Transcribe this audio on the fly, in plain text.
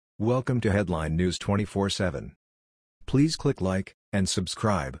Welcome to Headline News 24/7. Please click like and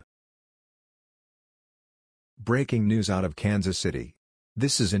subscribe. Breaking news out of Kansas City.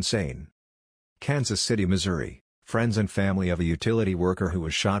 This is insane. Kansas City, Missouri. Friends and family of a utility worker who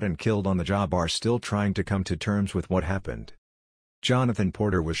was shot and killed on the job are still trying to come to terms with what happened. Jonathan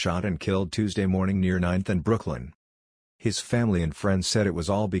Porter was shot and killed Tuesday morning near 9th and Brooklyn. His family and friends said it was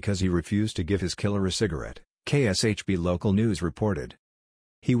all because he refused to give his killer a cigarette, KSHB local news reported.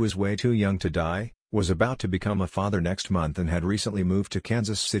 He was way too young to die, was about to become a father next month and had recently moved to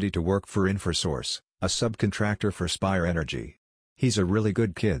Kansas City to work for InfoSource, a subcontractor for Spire Energy. He's a really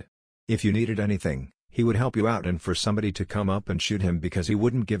good kid. If you needed anything, he would help you out, and for somebody to come up and shoot him because he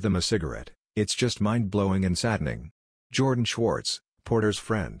wouldn't give them a cigarette, it's just mind-blowing and saddening. Jordan Schwartz, Porter's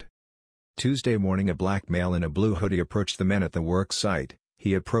friend. Tuesday morning, a black male in a blue hoodie approached the men at the work site.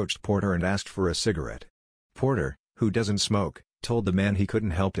 He approached Porter and asked for a cigarette. Porter, who doesn't smoke, told the man he couldn't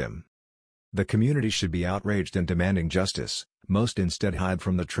help him. The community should be outraged and demanding justice, most instead hide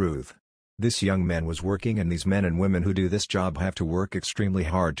from the truth. This young man was working, and these men and women who do this job have to work extremely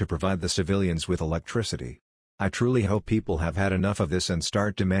hard to provide the civilians with electricity. I truly hope people have had enough of this and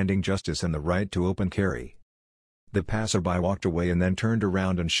start demanding justice and the right to open carry. The passerby walked away and then turned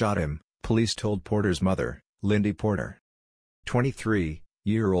around and shot him, police told Porter's mother, Lindy Porter.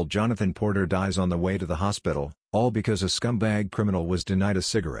 23-year-old Jonathan Porter dies on the way to the hospital, all because a scumbag criminal was denied a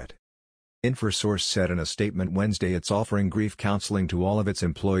cigarette. InfoSource said in a statement Wednesday it's offering grief counseling to all of its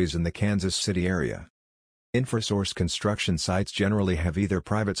employees in the Kansas City area. InfoSource construction sites generally have either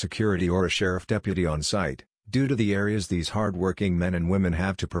private security or a sheriff deputy on site, due to the areas these hard-working men and women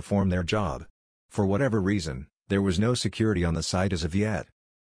have to perform their job. For whatever reason, there was no security on the site as of yet.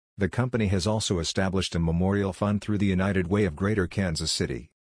 The company has also established a memorial fund through the United Way of Greater Kansas City.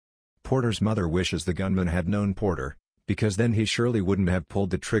 Porter's mother wishes the gunman had known Porter, because then he surely wouldn't have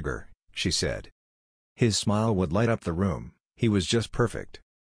pulled the trigger, she said. His smile would light up the room. He was just perfect.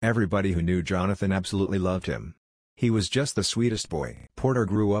 Everybody who knew Jonathan absolutely loved him. He was just the sweetest boy. Porter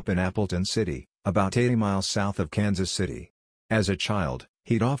grew up in Appleton City, about 80 miles south of Kansas City. As a child,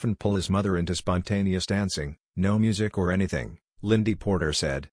 he'd often pull his mother into spontaneous dancing, no music or anything, Lindy Porter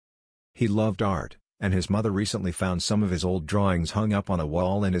said. He loved art, and his mother recently found some of his old drawings hung up on a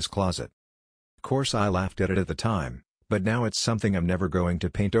wall in his closet. Course I laughed at it at the time, but now it's something I'm never going to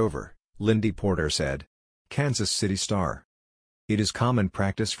paint over, Lindy Porter said. Kansas City Star. It is common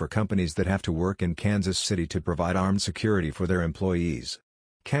practice for companies that have to work in Kansas City to provide armed security for their employees.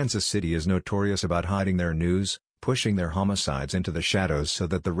 Kansas City is notorious about hiding their news, pushing their homicides into the shadows so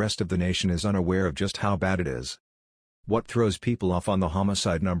that the rest of the nation is unaware of just how bad it is. What throws people off on the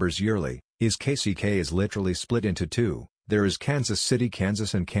homicide numbers yearly is KCK is literally split into two. There is Kansas City,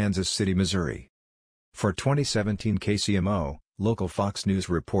 Kansas, and Kansas City, Missouri. For 2017 KCMO, local Fox News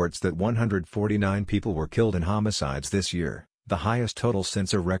reports that 149 people were killed in homicides this year, the highest total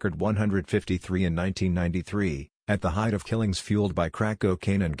since a record 153 in 1993, at the height of killings fueled by crack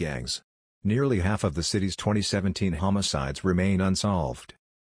cocaine and gangs. Nearly half of the city's 2017 homicides remain unsolved.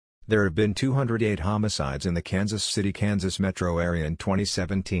 There have been 208 homicides in the Kansas City, Kansas metro area in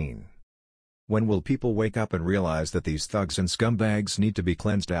 2017. When will people wake up and realize that these thugs and scumbags need to be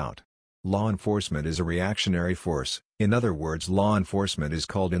cleansed out? Law enforcement is a reactionary force, in other words, law enforcement is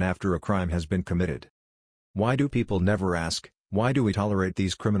called in after a crime has been committed. Why do people never ask, why do we tolerate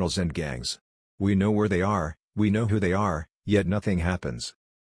these criminals and gangs? We know where they are, we know who they are, yet nothing happens.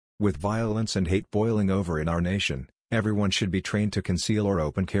 With violence and hate boiling over in our nation, everyone should be trained to conceal or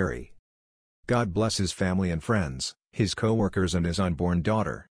open carry. God bless his family and friends, his co-workers and his unborn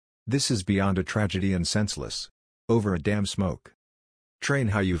daughter. This is beyond a tragedy and senseless. Over a damn smoke. Train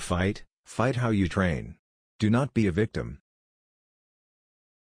how you fight, fight how you train. Do not be a victim.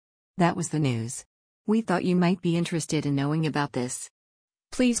 That was the news. We thought you might be interested in knowing about this.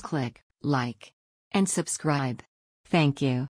 Please click like and subscribe. Thank you.